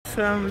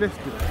This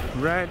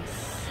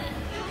Reds.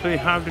 So you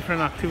have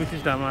different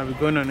activities that might be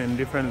going on in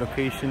different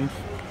locations.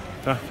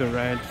 That's the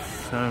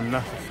Reds, and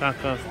that's the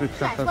circus, big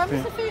circus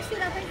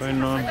thing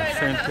going on, the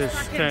center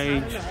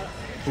stage,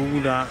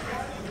 all that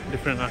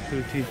different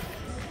activities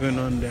going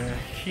on there.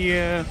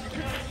 Here,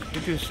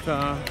 it is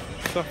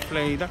soft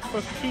play. That's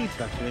for kids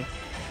actually,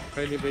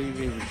 really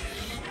babies.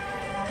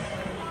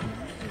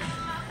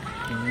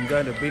 You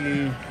got the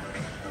Billy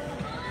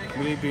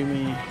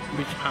Beamy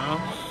Beach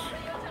House.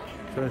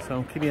 So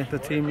some kiddie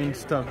entertainment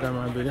stuff that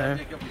might be there.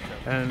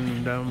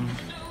 And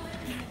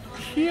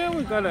here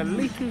we got a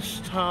Little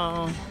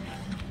Star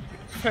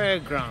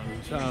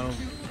Fairground. So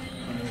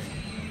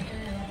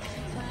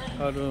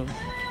all the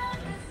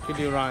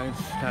kiddie rides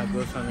that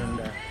goes on in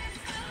there.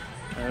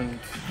 And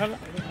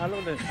I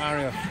love the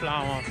area of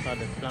flowers that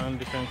they plant,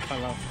 different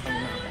colors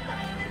coming out.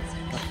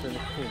 That's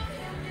really cool.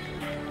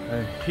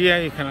 And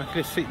here you can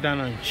actually sit down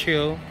and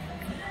chill.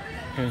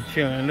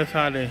 And that's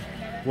how the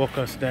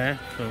workers there,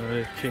 so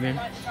they're chilling.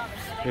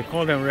 They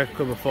call them red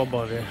coat before,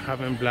 but they're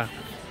having black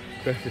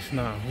dresses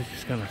now, which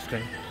is kind of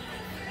strange.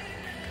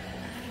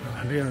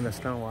 I didn't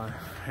understand why.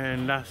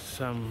 And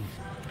that's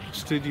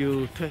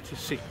Studio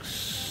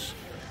 36.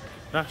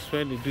 That's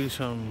where they do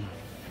some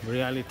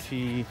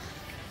reality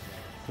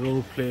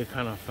role play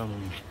kind of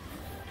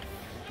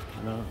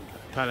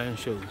talent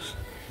shows.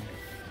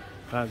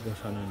 That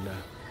goes on in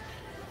there.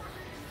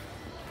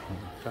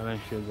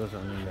 Talent show goes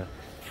on in there.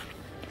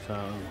 So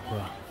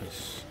well,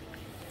 it's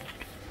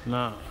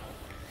not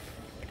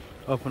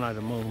open at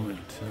the moment,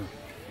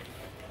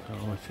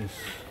 which is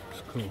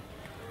cool.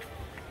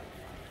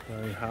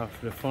 So you have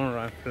the fun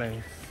ride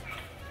place.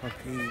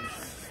 Okay,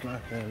 it's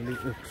like a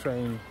little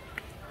train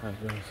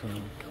that goes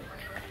on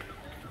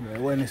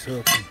when it's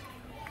open.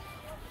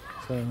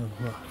 So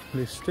well,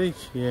 the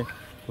stage here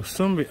will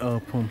soon be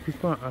open.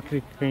 People are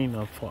actually paying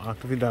up for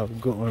activity that will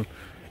go on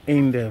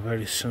in there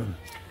very soon.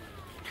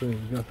 So you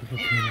got people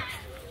paying.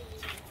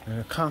 And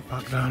a car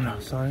park down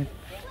outside.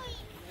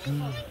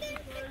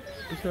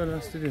 This other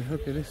studio,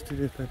 okay, this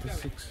studio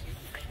 36.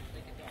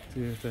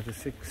 Studio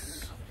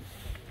 36.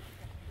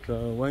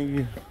 So when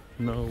you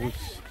know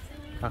which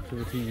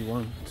activity you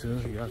want to,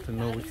 you have to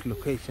know which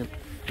location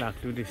the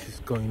activity is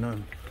going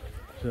on.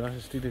 So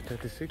that's studio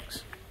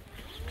 36.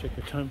 Check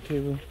your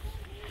timetable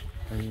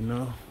and you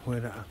know where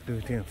the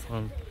activity and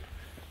fun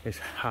is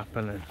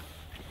happening.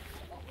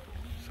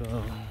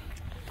 So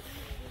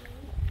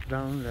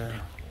down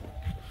there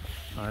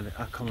are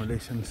the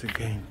accommodations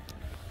again.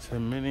 It's a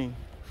mini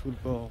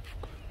football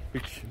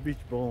beach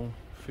ball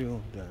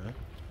field there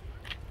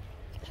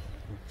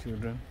with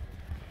children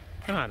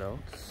and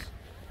adults.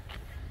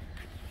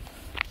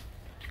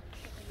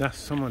 That's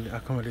some of the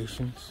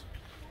accommodations.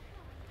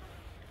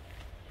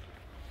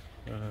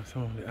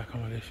 Some of the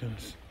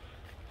accommodations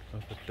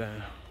over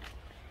there.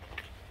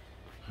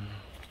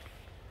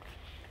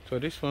 So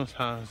this one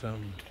has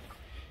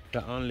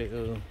their own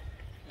little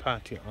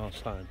party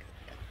outside.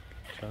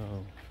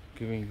 So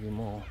giving you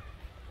more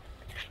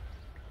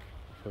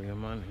for your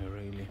money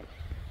really.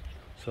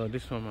 So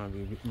this one might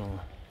be a bit more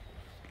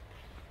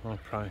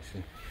pricey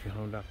if you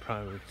have that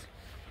private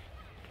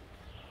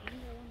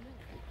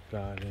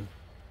garden.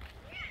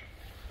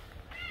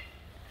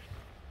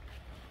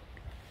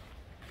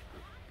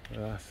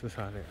 These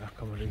are the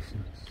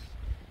accommodations.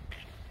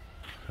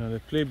 Now they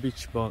play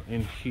beach ball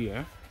in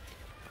here.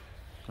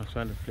 That's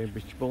why they play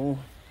beach ball.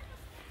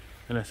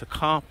 And there's a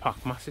car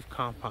park, massive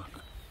car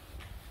park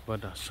by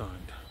that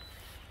side.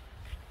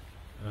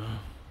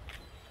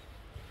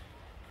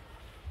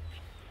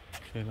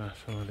 See, that's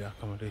some of the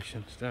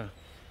accommodations there.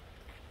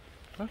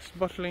 That's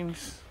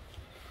Butlins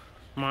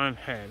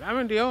Minehead. I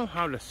mean, they all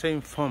have the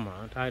same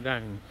format, either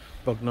in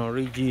Bognor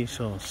Regis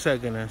or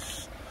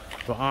Seguinus,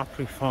 but I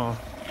prefer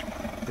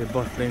the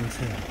Butlins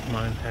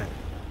Minehead.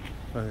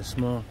 But it's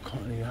more,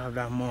 you have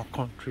that more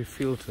country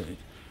feel to it.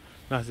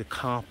 That's the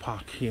car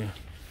park here.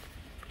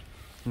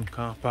 And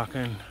car park,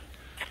 and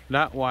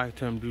that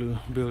white and blue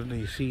building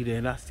you see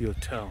there, that's the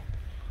hotel.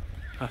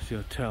 That's the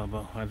hotel,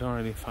 but I don't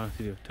really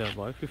fancy the hotel.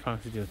 But if you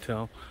fancy the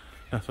hotel,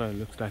 that's what it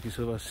looks like. It's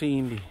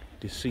overseeing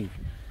the sea,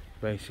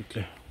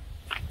 basically.